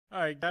All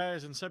right,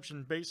 guys,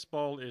 Inception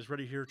Baseball is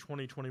ready here,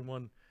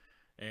 2021,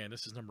 and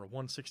this is number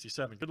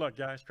 167. Good luck,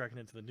 guys, cracking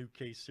into the new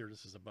case here.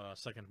 This is the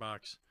second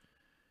box.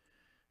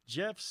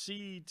 Jeff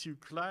C. to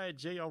Clyde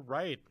J. All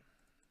right.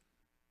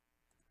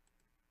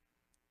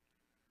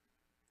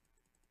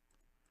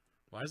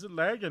 Why is it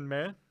lagging,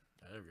 man?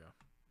 There we go.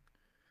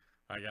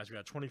 All right, guys, we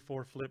got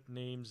 24 flip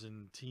names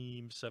and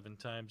teams, 7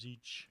 times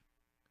each.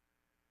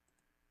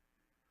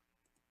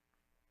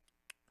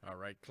 All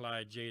right,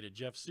 Clyde J. to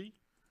Jeff C.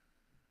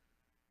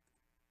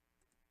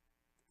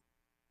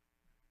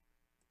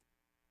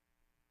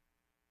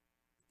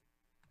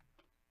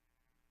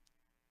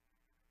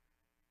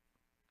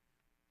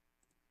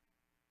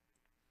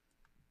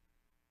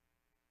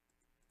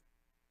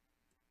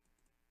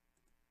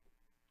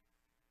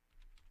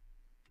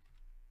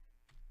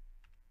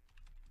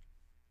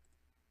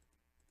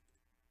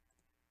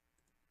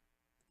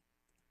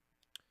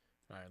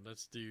 All right,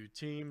 let's do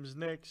teams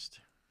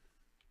next.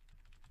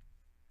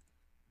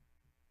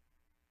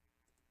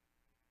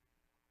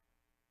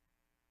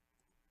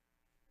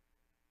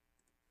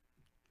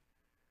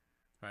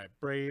 All right,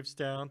 Braves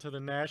down to the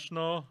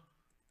National.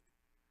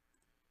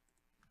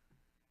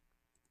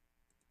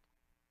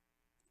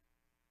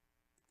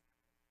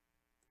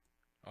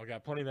 I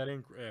got plenty of that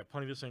ink,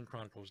 plenty of this ink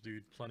Chronicles,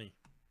 dude, plenty.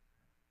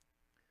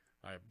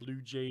 All right, Blue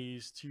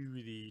Jays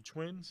to the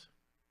Twins.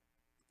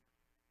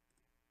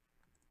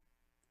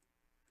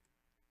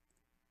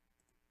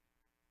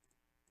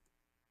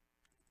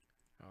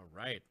 All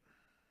right.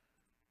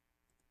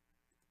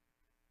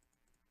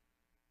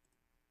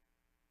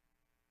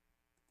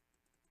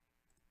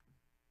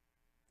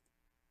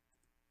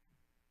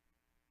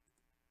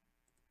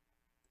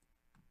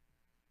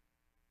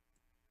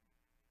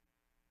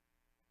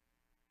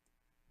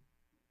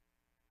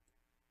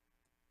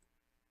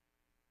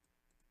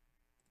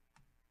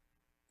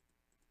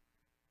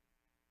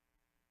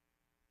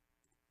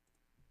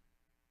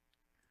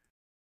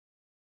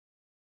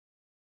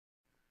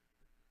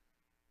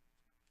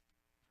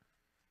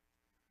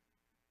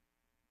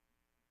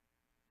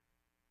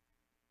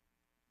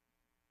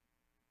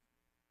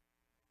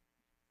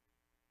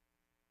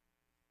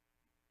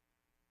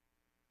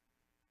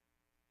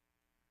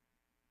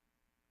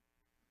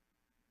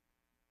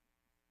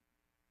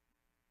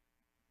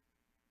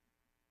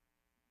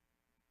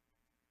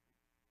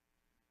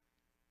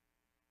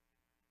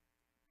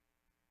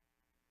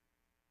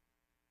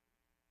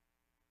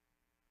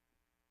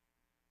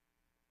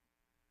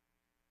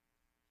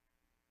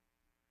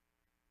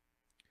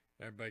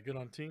 Everybody good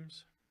on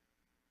teams?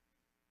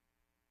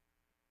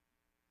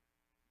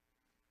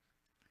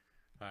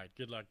 All right,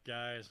 good luck,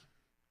 guys.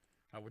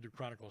 We'll do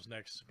Chronicles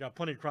next. Got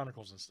plenty of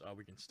Chronicles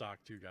we can stock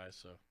too, guys,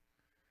 so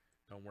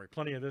don't worry.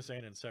 Plenty of this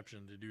and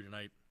Inception to do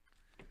tonight.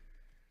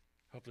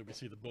 Hopefully we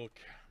see the book.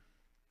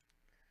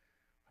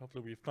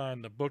 Hopefully we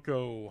find the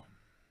book-o.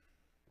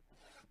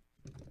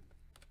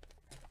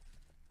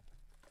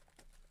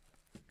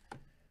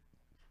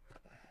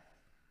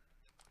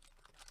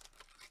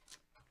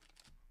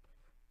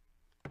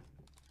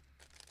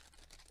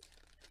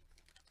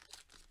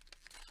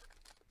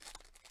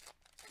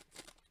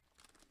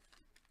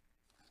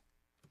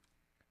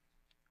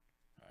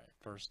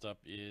 First up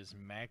is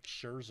Max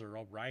Scherzer.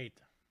 All right.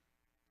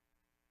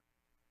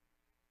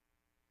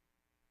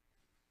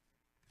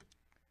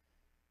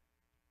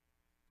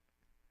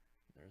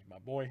 There's my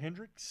boy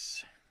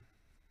Hendricks.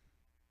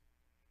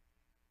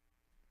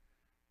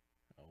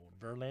 Oh,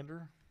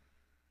 Verlander.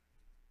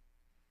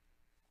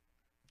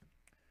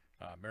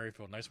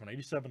 Merrifield, nice one.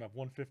 87 of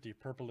 150.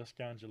 Purpleus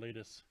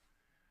Conjulatus.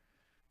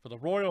 For the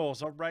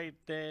Royals, all right,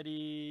 that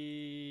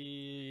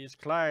is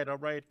Clyde. All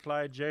right,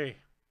 Clyde J.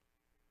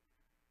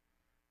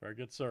 Very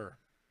good, sir.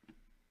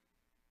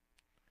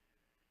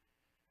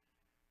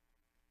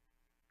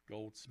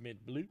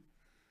 Goldsmith Blue.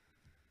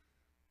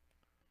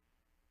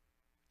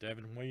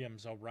 Devin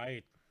Williams, all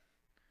right.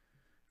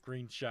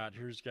 Green shot.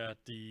 Here's got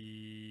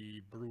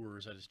the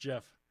Brewers. That is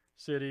Jeff.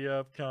 City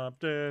of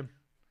Compton.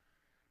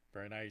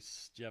 Very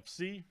nice. Jeff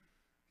C.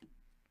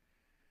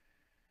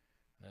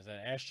 There's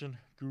that Ashton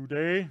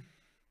Goudet.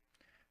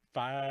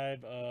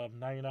 5 of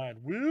 99.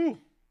 Woo!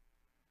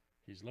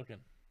 He's looking.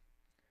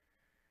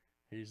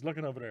 He's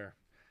looking over there.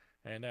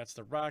 And that's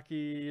the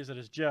Rockies. That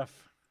is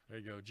Jeff. There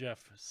you go, Jeff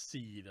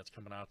C. That's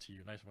coming out to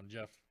you. Nice one,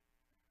 Jeff.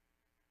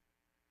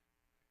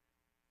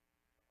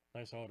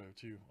 Nice auto,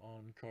 too,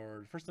 on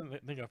card. First thing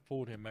I think I've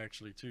pulled him,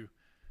 actually, too.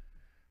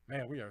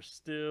 Man, we are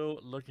still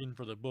looking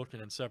for the book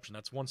in Inception.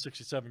 That's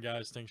 167,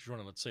 guys. Thanks for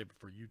joining. Let's save it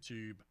for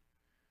YouTube.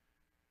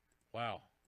 Wow.